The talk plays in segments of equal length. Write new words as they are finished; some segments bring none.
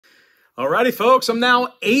Alrighty, folks, I'm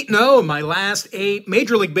now 8-0 in my last 8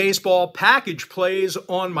 Major League Baseball package plays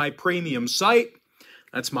on my premium site.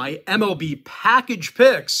 That's my MLB package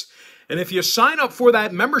picks. And if you sign up for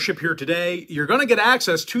that membership here today, you're going to get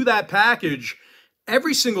access to that package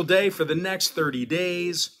every single day for the next 30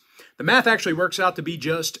 days. The math actually works out to be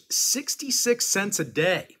just 66 cents a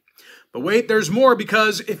day. But wait, there's more,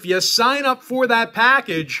 because if you sign up for that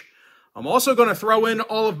package, I'm also going to throw in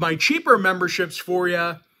all of my cheaper memberships for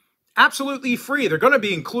you absolutely free. They're going to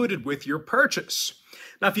be included with your purchase.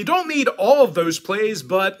 Now, if you don't need all of those plays,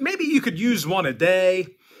 but maybe you could use one a day,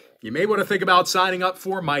 you may want to think about signing up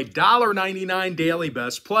for my $1.99 daily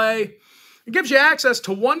best play. It gives you access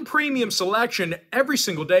to one premium selection every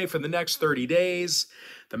single day for the next 30 days.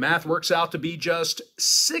 The math works out to be just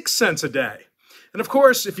 6 cents a day. And of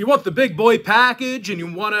course, if you want the big boy package and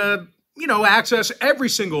you want to, access every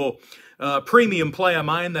single premium play of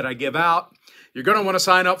mine that I give out, you're going to want to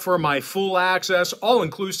sign up for my full access,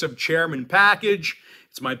 all-inclusive Chairman package.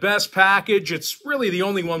 It's my best package. It's really the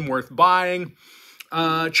only one worth buying.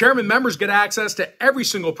 Chairman members get access to every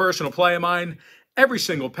single personal play of mine, every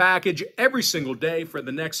single package, every single day for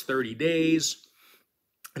the next 30 days.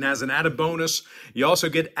 And as an added bonus, you also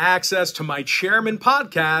get access to my Chairman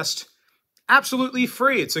podcast absolutely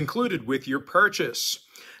free. It's included with your purchase.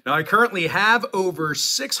 Now, I currently have over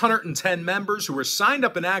 610 members who are signed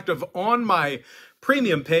up and active on my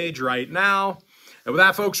premium page right now. And with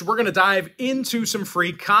that, folks, we're going to dive into some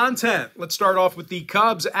free content. Let's start off with the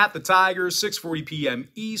Cubs at the Tigers, 6:40 p.m.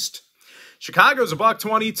 East. Chicago's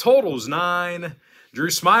 $1.20, totals 9. Drew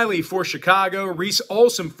Smyly for Chicago, Reese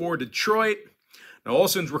Olson for Detroit. Now,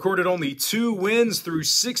 Olson's recorded only 2 wins through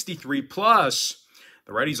 63 plus.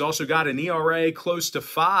 The righties also got an ERA close to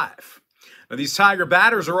 5. Now, these Tiger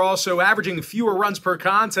batters are also averaging fewer runs per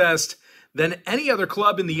contest than any other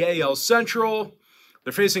club in the AL Central.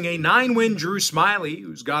 They're facing a 9-win Drew Smyly,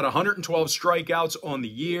 who's got 112 strikeouts on the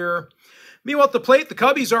year. Meanwhile, at the plate, the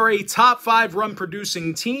Cubbies are a top 5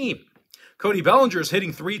 run-producing team. Cody Bellinger is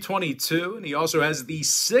hitting .322, and he also has the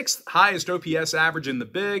 6th highest OPS average in the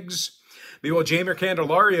bigs. Meanwhile, Jeimer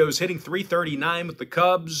Candelario is hitting .339 with the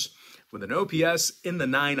Cubs, with an OPS in the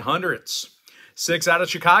 900s. 6 out of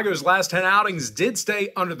Chicago's last 10 outings did stay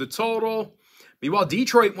under the total. Meanwhile,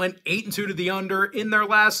 Detroit went 8-2 to the under in their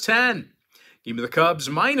last 10. Give me the Cubs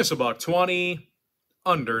minus $1.20,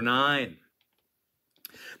 under 9.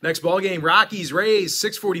 Next ball game, Rockies-Rays,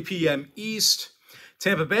 6:40 p.m. East.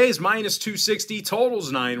 Tampa Bay's minus 260,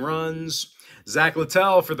 totals 9 runs. Zach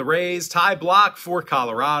Littell for the Rays, Ty Blach for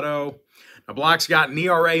Colorado. Now, Blach's got an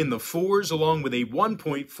ERA in the 4s along with a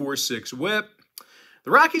 1.46 whip. The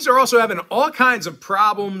Rockies are also having all kinds of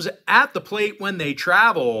problems at the plate when they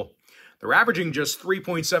travel. They're averaging just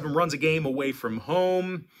 3.7 runs a game away from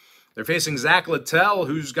home. They're facing Zach Littell,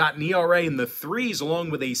 who's got an ERA in the 3s along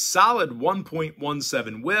with a solid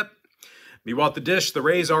 1.17 whip. Meanwhile, at the dish, the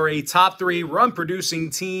Rays are a top 3 run-producing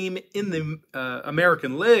team in the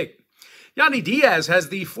American League. Yandy Diaz has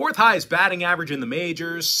the 4th highest batting average in the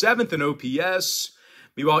majors, 7th in OPS.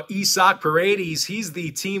 Meanwhile, Isaac Paredes, he's the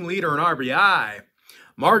team leader in RBI.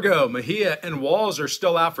 Margot, Mejia, and Walls are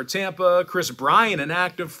still out for Tampa. Chris Bryant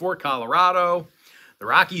inactive for Colorado. The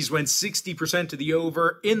Rockies went 60% to the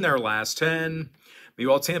over in their last 10.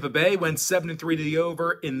 Meanwhile, Tampa Bay went 7-3 to the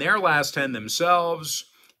over in their last 10 themselves.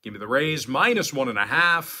 Give me the Rays minus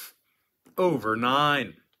 1.5, over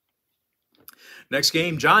 9. Next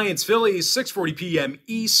game, Giants-Phillies, 6:40 p.m.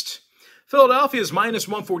 East. Philadelphia's minus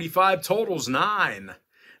 145, totals 9.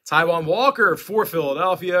 Taijuan Walker for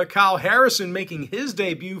Philadelphia. Kyle Harrison making his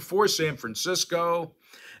debut for San Francisco.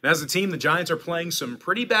 And as a team, the Giants are playing some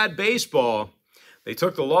pretty bad baseball. They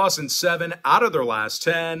took the loss in 7 out of their last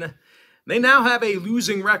 10. They now have a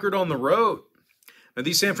losing record on the road. Now,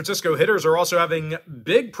 these San Francisco hitters are also having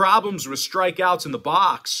big problems with strikeouts in the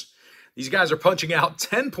box. These guys are punching out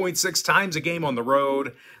 10.6 times a game on the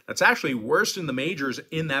road. That's actually worst in the majors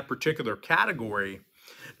in that particular category.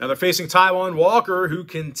 Now, they're facing Taijuan Walker, who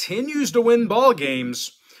continues to win ball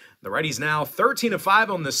games. The righty's now 13-5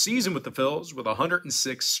 on the season with the Phils, with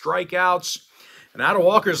 106 strikeouts. And out of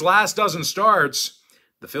Walker's last dozen starts,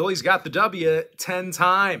 the Phillies got the W 10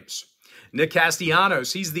 times. Nick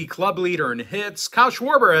Castellanos, he's the club leader in hits. Kyle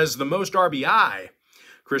Schwarber has the most RBI.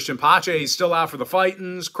 Christian Pache is still out for the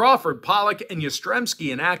Titans. Crawford, Pollock, and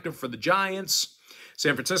Yastrzemski inactive for the Giants.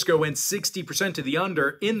 San Francisco went 60% to the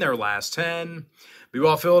under in their last 10.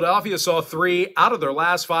 Meanwhile, Philadelphia saw 3 out of their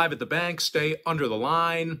last 5 at the bank stay under the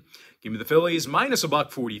line. Give me the Phillies minus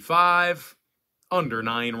 $1.45, under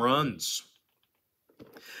 9 runs.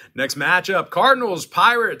 Next matchup,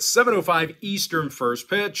 Cardinals-Pirates, 7:05 Eastern first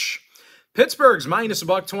pitch. Pittsburgh's minus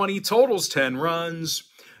 $1.20, totals 10 runs.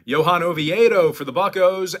 Johan Oviedo for the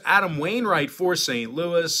Buccos, Adam Wainwright for St.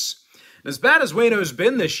 Louis. And as bad as Waino's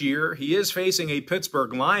been this year, he is facing a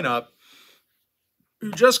Pittsburgh lineup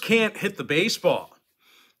who just can't hit the baseball.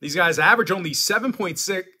 These guys average only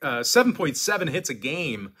 7.7 hits a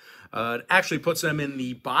game. It actually puts them in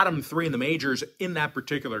the bottom 3 in the majors in that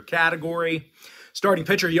particular category. Starting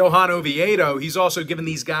pitcher Johan Oviedo, he's also given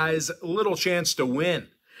these guys little chance to win.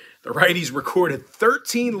 The righties recorded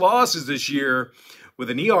 13 losses this year with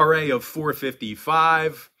an ERA of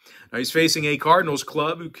 4.55. Now he's facing a Cardinals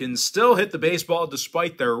club who can still hit the baseball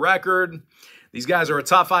despite their record. These guys are a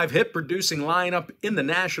top 5 hit-producing lineup in the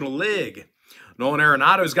National League. Nolan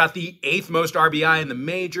Arenado's got the 8th most RBI in the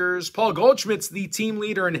majors. Paul Goldschmidt's the team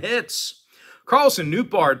leader in hits. Carlson,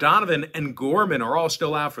 Nootbaar, Donovan, and Gorman are all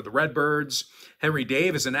still out for the Redbirds. Henry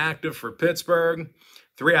Davis inactive for Pittsburgh.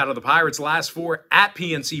 3 out of the Pirates' last 4 at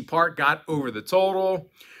PNC Park got over the total.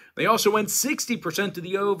 They also went 60% to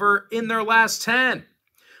the over in their last 10.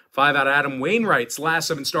 5 out of Adam Wainwright's last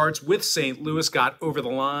 7 starts with St. Louis got over the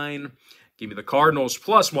line. Give me the Cardinals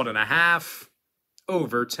plus 1.5,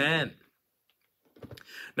 over 10.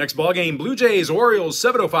 Next ball game, Blue Jays, Orioles,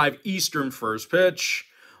 7:05 Eastern first pitch.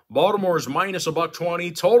 Baltimore's minus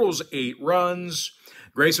 $1.20, totals 8 runs.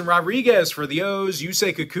 Grayson Rodriguez for the O's,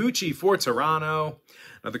 Yusei Kikuchi for Toronto.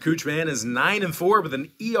 Now the Cooch man is 9-4 with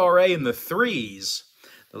an ERA in the 3s.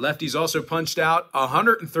 The lefties also punched out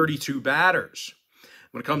 132 batters.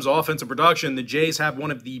 When it comes to offensive production, the Jays have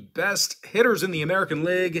one of the best hitters in the American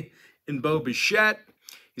League in Bo Bichette.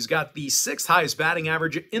 He's got the 6th highest batting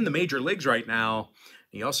average in the major leagues right now.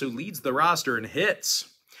 He also leads the roster in hits.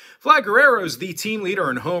 Vlad Guerrero's the team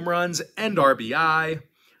leader in home runs and RBI.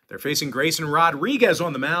 They're facing Grayson Rodriguez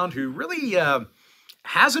on the mound, who really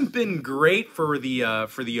hasn't been great for the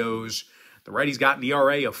O's. The righty's got an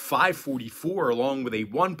ERA of 5.44 along with a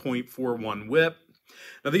 1.41 whip.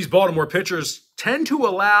 Now, these Baltimore pitchers tend to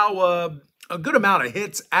allow a good amount of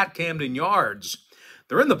hits at Camden Yards.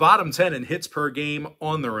 They're in the bottom 10 in hits per game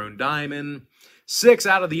on their own diamond. 6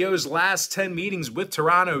 out of the O's last 10 meetings with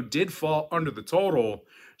Toronto did fall under the total.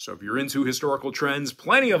 So if you're into historical trends,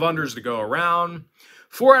 plenty of unders to go around.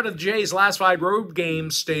 4 out of the Jays' last 5 road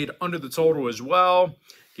games stayed under the total as well.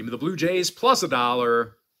 Give me the Blue Jays plus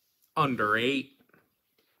 $1, under 8.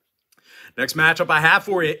 Next matchup I have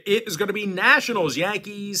for you, it is going to be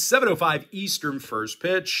Nationals-Yankees, 7:05 Eastern first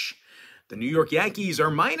pitch. The New York Yankees are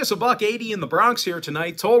minus $1.80 in the Bronx here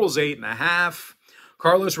tonight. Totals 8.5.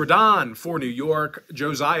 Carlos Rodon for New York.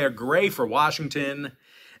 Josiah Gray for Washington.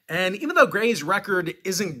 And even though Gray's record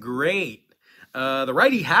isn't great, the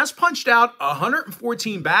righty has punched out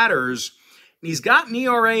 114 batters. And he's got an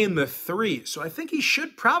ERA in the 3s. So I think he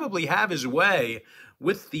should probably have his way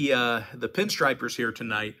with the Pinstripers here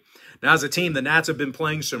tonight. Now, as a team, the Nats have been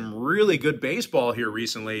playing some really good baseball here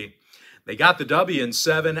recently. They got the W in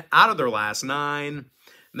 7 out of their last 9. And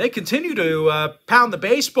they continue to pound the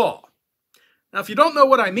baseball. Now, if you don't know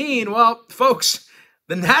what I mean, well, folks,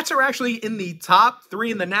 the Nats are actually in the top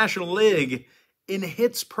 3 in the National League in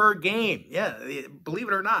hits per game. Yeah, believe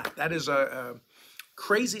it or not, that is a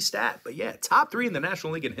crazy stat. But yeah, top 3 in the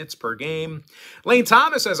National League in hits per game. Lane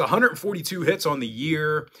Thomas has 142 hits on the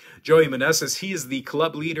year. Joey Meneses, he is the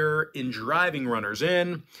club leader in driving runners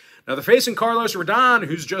in. Now they're facing Carlos Rodon,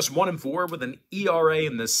 who's just 1-4 with an ERA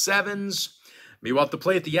in the 7s. Meanwhile, to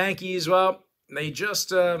play at the Yankees, well, they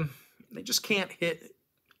just can't hit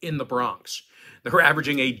in the Bronx. They're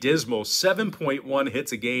averaging a dismal 7.1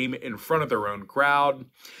 hits a game in front of their own crowd.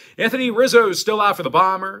 Anthony Rizzo is still out for the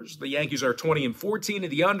Bombers. The Yankees are 20-14 to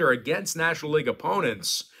the under against National League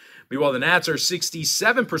opponents. Meanwhile, the Nats are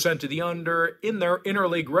 67% to the under in their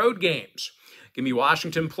interleague road games. Give me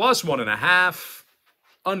Washington plus 1.5,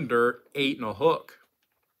 under 8.5.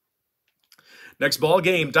 Next ball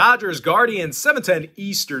game, Dodgers-Guardians, 7:10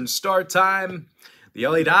 Eastern start time. The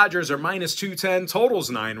LA Dodgers are minus 210, totals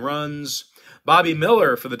 9 runs. Bobby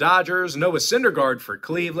Miller for the Dodgers, Noah Syndergaard for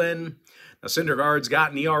Cleveland. Now, Syndergaard's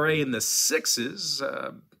got an ERA in the 6s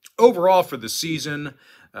overall for the season.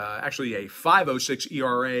 Actually, a 5.06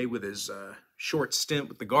 ERA with his short stint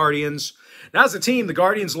with the Guardians. Now, as a team, the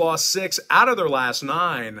Guardians lost 6 out of their last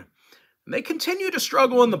 9. And they continue to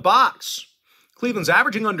struggle in the box. Cleveland's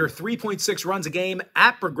averaging under 3.6 runs a game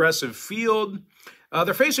at Progressive Field.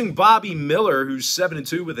 They're facing Bobby Miller, who's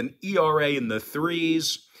 7-2 with an ERA in the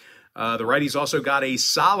 3s. The righty's also got a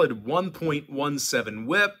solid 1.17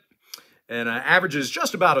 whip and averages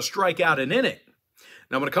just about a strikeout an inning.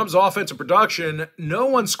 Now, when it comes to offensive production, no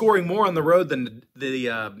one's scoring more on the road than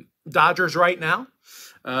the Dodgers right now.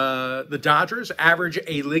 The Dodgers average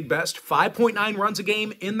a league best 5.9 runs a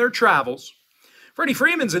game in their travels. Freddie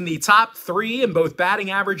Freeman's in the top 3 in both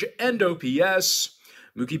batting average and OPS.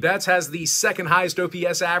 Mookie Betts has the second highest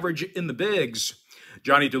OPS average in the bigs.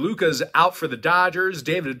 Johnny DeLuca's out for the Dodgers.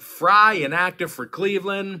 David Fry inactive for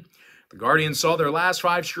Cleveland. The Guardians saw their last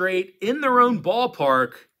 5 straight in their own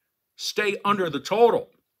ballpark stay under the total.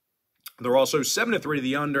 They're also 7-3 to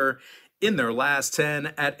the under in their last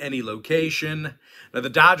 10 at any location. Now the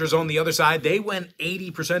Dodgers on the other side, they went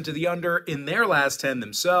 80% to the under in their last 10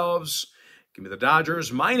 themselves. Give me the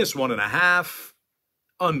Dodgers minus 1.5,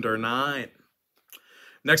 under 9.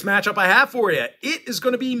 Next matchup I have for you, it is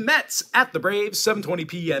going to be Mets at the Braves, 7:20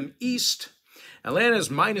 p.m. East.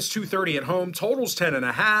 Atlanta's minus 230 at home, totals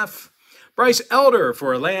 10.5. Bryce Elder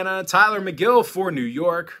for Atlanta, Tyler McGill for New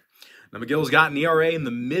York. Now McGill's got an ERA in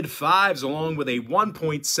the mid-5s along with a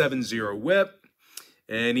 1.70 whip.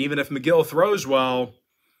 And even if McGill throws well,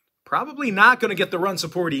 probably not going to get the run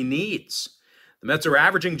support he needs. The Mets are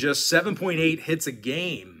averaging just 7.8 hits a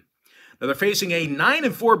game. Now they're facing a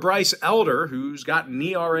 9-4 Bryce Elder, who's got an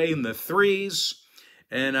ERA in the 3s.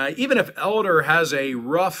 And even if Elder has a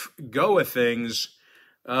rough go of things,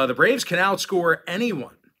 the Braves can outscore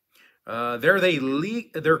anyone.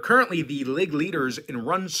 They're currently the league leaders in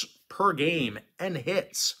runs per game and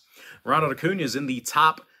hits. Ronald Acuna is in the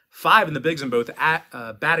top 5 in the bigs in both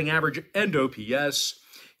batting average and OPS.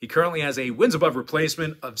 He currently has a wins above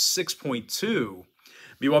replacement of 6.2.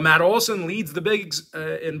 Meanwhile, Matt Olson leads the bigs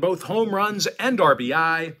in both home runs and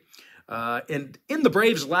RBI. And in the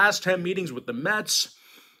Braves' last 10 meetings with the Mets,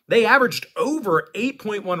 they averaged over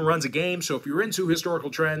 8.1 runs a game. So if you're into historical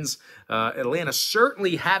trends, Atlanta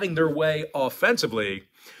certainly having their way offensively.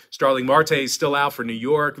 Starling Marte is still out for New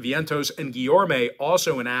York. Vientos and Guillorme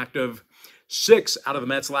also inactive. 6 out of the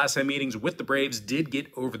Mets' last 10 meetings with the Braves did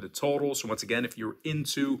get over the total. So once again, if you're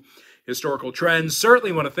into historical trends,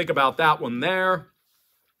 certainly want to think about that one there.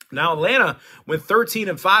 Now Atlanta went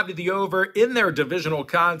 13-5 to the over in their divisional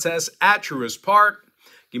contest at Truist Park.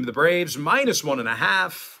 Give me the Braves minus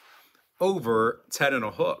 1.5, over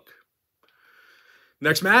 10.5.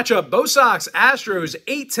 Next matchup, Bo Sox, Astros,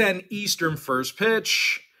 8:10 Eastern first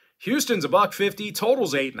pitch. Houston's $1.50,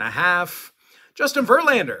 totals 8.5. Justin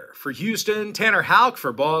Verlander for Houston, Tanner Houck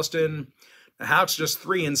for Boston. Now, Houck's just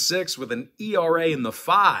 3-6 with an ERA in the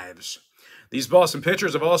 5s. These Boston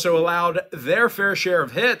pitchers have also allowed their fair share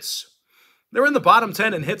of hits. They're in the bottom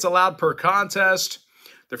 10 in hits allowed per contest.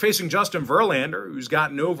 They're facing Justin Verlander, who's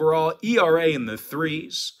got an overall ERA in the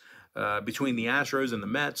 3s between the Astros and the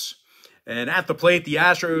Mets. And at the plate, the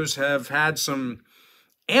Astros have had some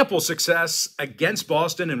ample success against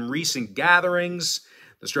Boston in recent gatherings.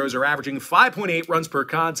 The Astros are averaging 5.8 runs per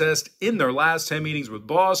contest in their last 10 meetings with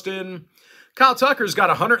Boston. Kyle Tucker's got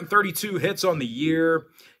 132 hits on the year.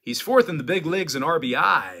 He's 4th in the big leagues in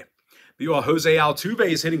RBI. Meanwhile, Jose Altuve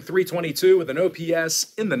is hitting .322 with an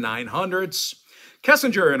OPS in the 900s.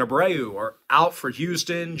 Kessinger and Abreu are out for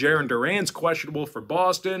Houston. Jarren Duran's questionable for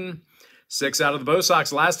Boston. 6 out of the Bo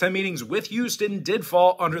Sox last 10 meetings with Houston did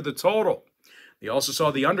fall under the total. They also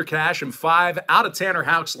saw the undercash in 5 out of Tanner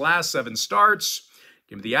Houck's last 7 starts.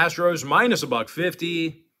 Give me the Astros minus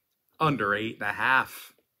 $1.50, under 8.5.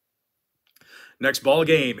 Next ball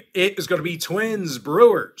game, it is going to be Twins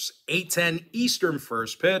Brewers, 8:10 Eastern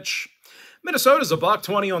first pitch. Minnesota's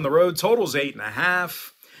 $1.20 on the road, totals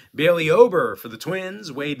 8.5. Bailey Ober for the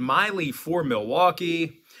Twins, Wade Miley for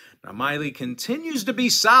Milwaukee. Now Miley continues to be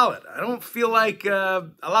solid. I don't feel like a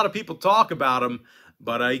lot of people talk about him,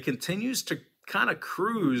 but he continues to kind of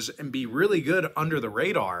cruise and be really good under the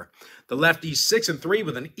radar. The lefty's 6-3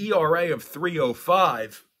 with an ERA of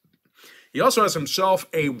 3.05. He also has himself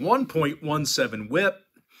a 1.17 whip.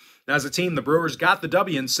 Now, as a team, the Brewers got the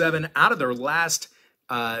W in 7 out of their last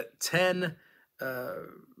 10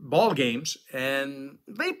 ball games, and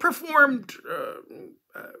they performed,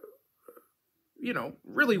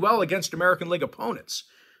 really well against American League opponents.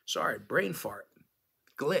 Sorry, brain fart,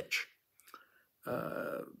 glitch.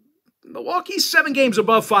 Milwaukee's 7 games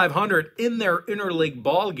above 500 in their interleague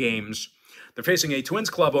ball games. They're facing a Twins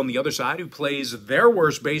club on the other side who plays their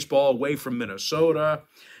worst baseball away from Minnesota.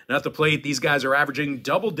 And at the plate, these guys are averaging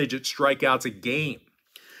double-digit strikeouts a game.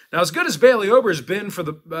 Now, as good as Bailey Ober has been for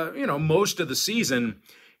the most of the season,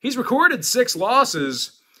 he's recorded 6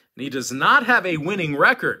 losses, and he does not have a winning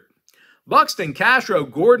record. Buxton, Castro,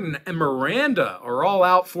 Gordon, and Miranda are all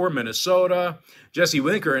out for Minnesota. Jesse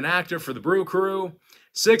Winker inactive for the Brew Crew.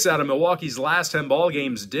 6 out of Milwaukee's last 10 ball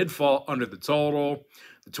games did fall under the total.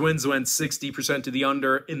 The Twins went 60% to the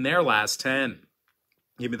under in their last 10.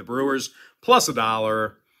 Give me the Brewers plus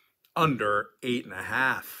 $1, under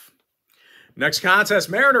 8.5. Next contest,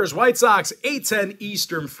 Mariners, White Sox, 8:10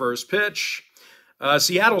 Eastern first pitch.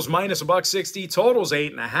 Seattle's minus $1.60, totals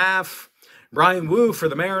 8.5. Brian Wu for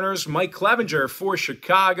the Mariners, Mike Clevinger for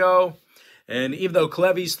Chicago. And even though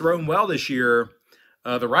Clevy's thrown well this year,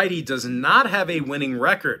 the righty does not have a winning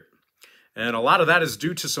record. And a lot of that is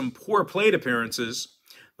due to some poor plate appearances.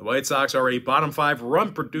 The White Sox are a bottom 5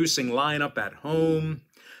 run-producing lineup at home.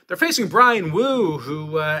 They're facing Brian Wu,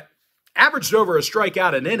 who averaged over a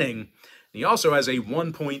strikeout an inning. He also has a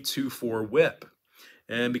 1.24 whip.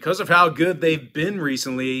 And because of how good they've been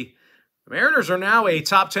recently, the Mariners are now a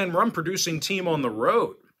top 10 run-producing team on the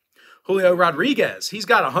road. Julio Rodriguez, he's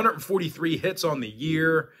got 143 hits on the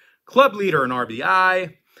year, club leader in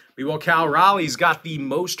RBI. Meanwhile, Cal Raleigh's got the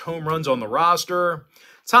most home runs on the roster.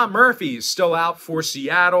 Tom Murphy's still out for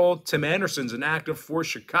Seattle. Tim Anderson's inactive for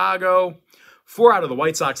Chicago. 4 out of the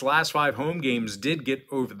White Sox last 5 home games did get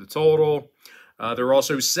over the total. They're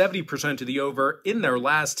also 70% to the over in their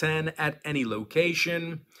last 10 at any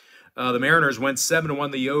location. The Mariners went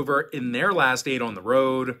 7-1 the over in their last 8 on the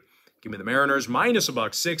road. Give me the Mariners minus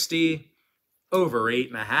 $1.60, over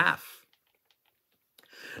 8.5.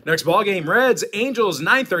 Next ball game, Reds, Angels,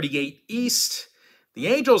 9:38 East. The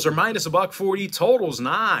Angels are minus $1.40, totals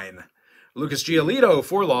 9. Lucas Giolito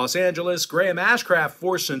for Los Angeles, Graham Ashcraft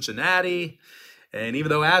for Cincinnati. And even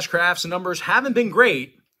though Ashcraft's numbers haven't been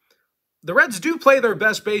great, the Reds do play their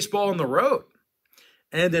best baseball on the road.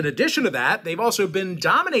 And in addition to that, they've also been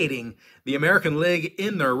dominating the American League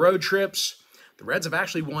in their road trips. The Reds have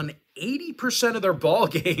actually won 80% of their ball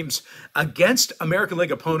games against American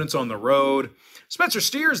League opponents on the road. Spencer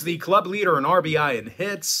Steer's the club leader in RBI and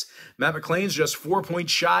hits. Matt McClain's just 4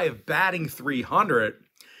 points shy of batting .300.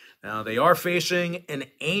 Now, they are facing an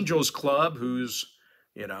Angels club who's,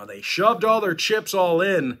 they shoved all their chips all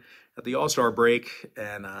in at the All-Star break,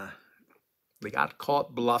 and they got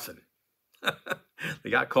caught bluffing. They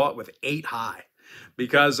got caught with 8 high.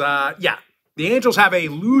 Because, the Angels have a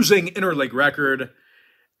losing interleague record,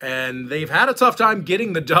 and they've had a tough time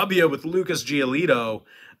getting the W with Lucas Giolito.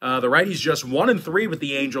 The righty's just 1-3 with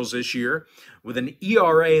the Angels this year, with an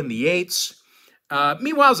ERA in the 8s.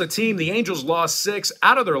 Meanwhile, as a team, the Angels lost 6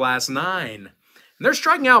 out of their last 9. And they're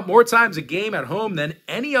striking out more times a game at home than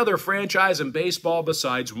any other franchise in baseball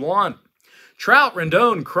besides one. Trout,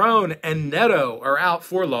 Rendon, Crone, and Neto are out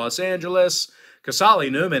for Los Angeles. Casale,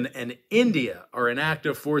 Newman, and India are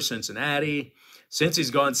inactive for Cincinnati. Cincy's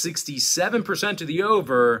gone 67% to the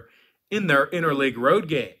over in their interleague road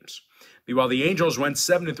games. Meanwhile, the Angels went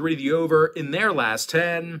 7-3 to the over in their last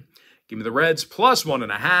 10. Give me the Reds plus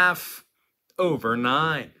 1.5, over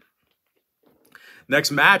 9.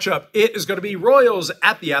 Next matchup, it is going to be Royals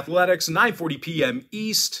at the Athletics, 9:40 p.m.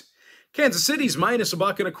 East. Kansas City's minus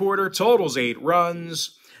 $1.25, totals 8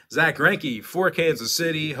 runs. Zach Greinke for Kansas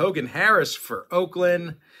City, Hogan Harris for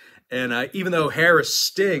Oakland. And even though Harris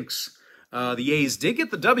stinks, the A's did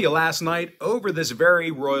get the W last night over this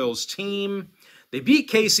very Royals team. They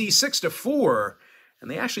beat KC 6-4,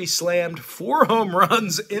 and they actually slammed 4 home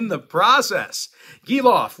runs in the process.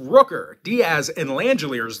 Gelof, Rooker, Diaz, and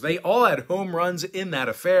Langeliers, they all had home runs in that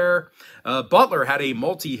affair. Butler had a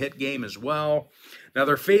multi-hit game as well. Now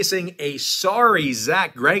they're facing a sorry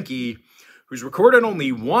Zach Greinke, who's recorded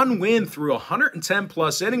only 1 win through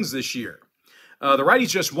 110-plus innings this year. The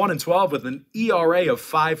righty's just 1-12 with an ERA of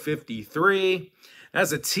 5.53.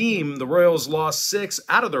 As a team, the Royals lost 6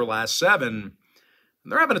 out of their last 7.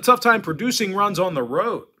 They're having a tough time producing runs on the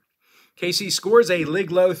road. KC scores a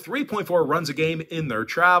league-low 3.4 runs a game in their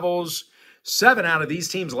travels. 7 out of these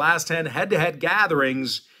teams' last 10 head-to-head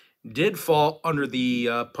gatherings did fall under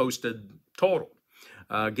the posted total.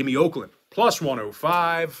 Give me Oakland, plus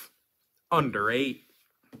 105, under 8.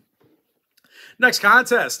 Next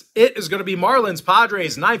contest, it is going to be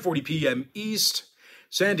Marlins-Padres, 9:40 p.m. East.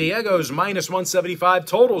 San Diego's minus 175,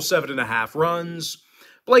 total 7.5 runs.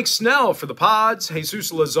 Blake Snell for the Pods,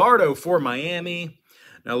 Jesus Luzardo for Miami.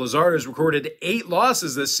 Now, Luzardo's recorded 8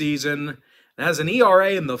 losses this season and has an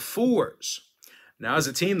ERA in the 4s. Now, as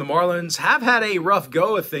a team, the Marlins have had a rough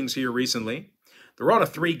go of things here recently. They're on a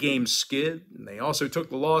 3-game skid, and they also took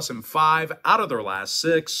the loss in 5 out of their last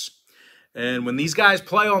 6. And when these guys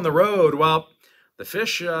play on the road, well, the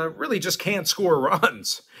Fish really just can't score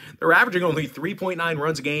runs. They're averaging only 3.9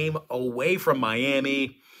 runs a game away from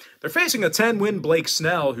Miami. They're facing a 10-win Blake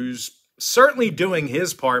Snell, who's certainly doing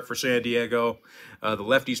his part for San Diego. The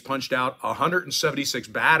lefty's punched out 176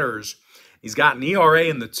 batters. He's got an ERA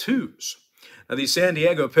in the 2s. Now, these San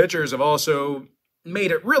Diego pitchers have also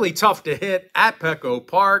made it really tough to hit at Petco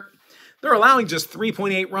Park. They're allowing just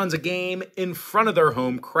 3.8 runs a game in front of their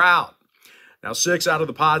home crowd. Now, 6 out of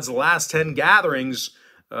the Pods' last 10 gatherings,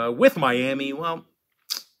 with Miami, well,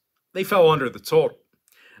 they fell under the total.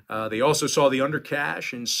 They also saw the under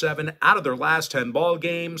cash in 7 out of their last 10 ball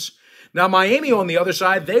games. Now, Miami, on the other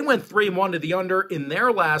side, they went 3-1 to the under in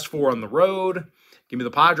their last 4 on the road. Give me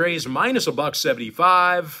the Padres minus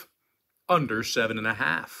 $1.75, under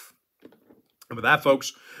 7.5. And with that,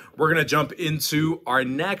 folks, we're going to jump into our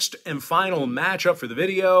next and final matchup for the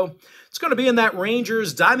video. It's going to be in that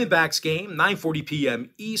Rangers-Diamondbacks game, 9:40 p.m.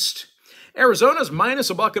 East. Arizona's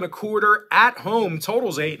minus $1.25 at home,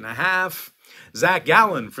 totals 8.5. Zach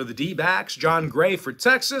Gallen for the D-backs, John Gray for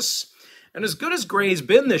Texas. And as good as Gray's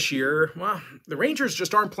been this year, well, the Rangers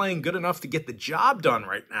just aren't playing good enough to get the job done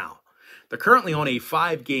right now. They're currently on a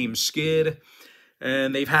 5-game skid,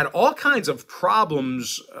 and they've had all kinds of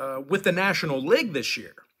problems with the National League this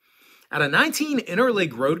year. Out of 19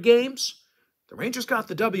 interleague road games, the Rangers got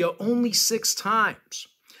the W only 6 times.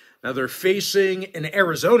 Now they're facing an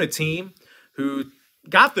Arizona team who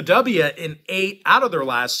got the W in 8 out of their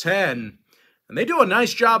last 10, and they do a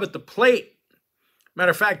nice job at the plate.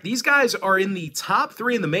 Matter of fact, these guys are in the top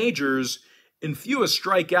 3 in the majors in fewest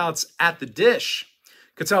strikeouts at the dish.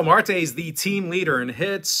 Ketel Marte is the team leader in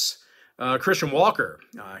hits. Christian Walker,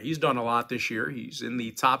 he's done a lot this year. He's in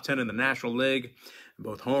the top 10 in the National League,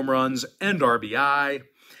 both home runs and RBI.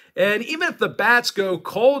 And even if the bats go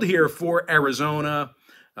cold here for Arizona,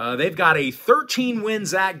 they've got a 13-win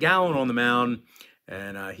Zach Gallen on the mound,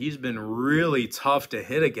 and he's been really tough to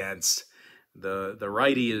hit against. The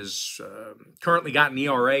righty is currently got an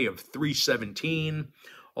ERA of 3.17,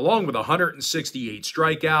 along with 168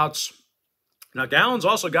 strikeouts. Now, Gallen's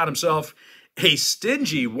also got himself a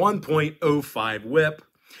stingy 1.05 whip.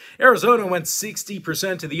 Arizona went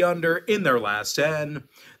 60% to the under in their last 10.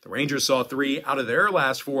 The Rangers saw 3 out of their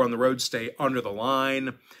last 4 on the road stay under the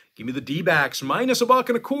line. Give me the D-backs minus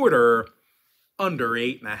 $1.25, under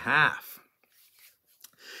 8.5.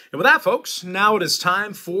 And with that, folks, now it is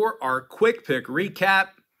time for our quick pick recap.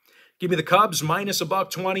 Give me the Cubs minus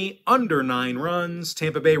 $1.20, under 9 runs.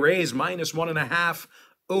 Tampa Bay Rays minus 1.5,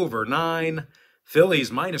 over 9.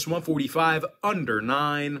 Phillies minus 145, under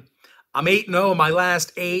 9. I'm 8-0 in my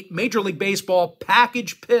last 8 Major League Baseball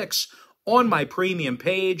package picks on my premium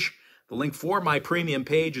page. The link for my premium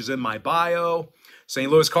page is in my bio.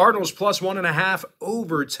 St. Louis Cardinals plus 1.5,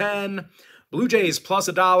 over 10. Blue Jays plus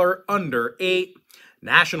 $1, under 8.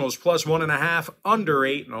 Nationals plus 1.5, under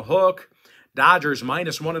 8 and a hook. Dodgers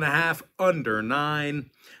minus 1.5, under 9.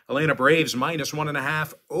 Atlanta Braves minus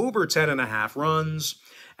 1.5, over 10.5 runs.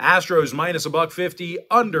 Astros minus $1.50,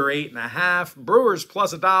 under 8.5. Brewers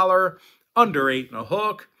plus $1, under 8 and a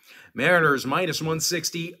hook. Mariners minus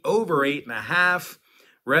 160, over 8.5.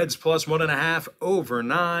 Reds plus 1.5, over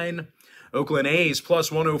 9. Oakland A's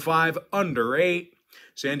plus 105, under 8.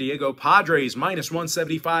 San Diego Padres minus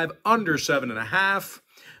 175, under 7.5.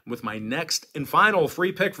 With my next and final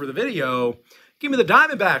free pick for the video, give me the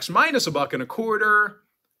Diamondbacks minus $1.25,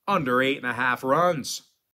 under 8.5 runs.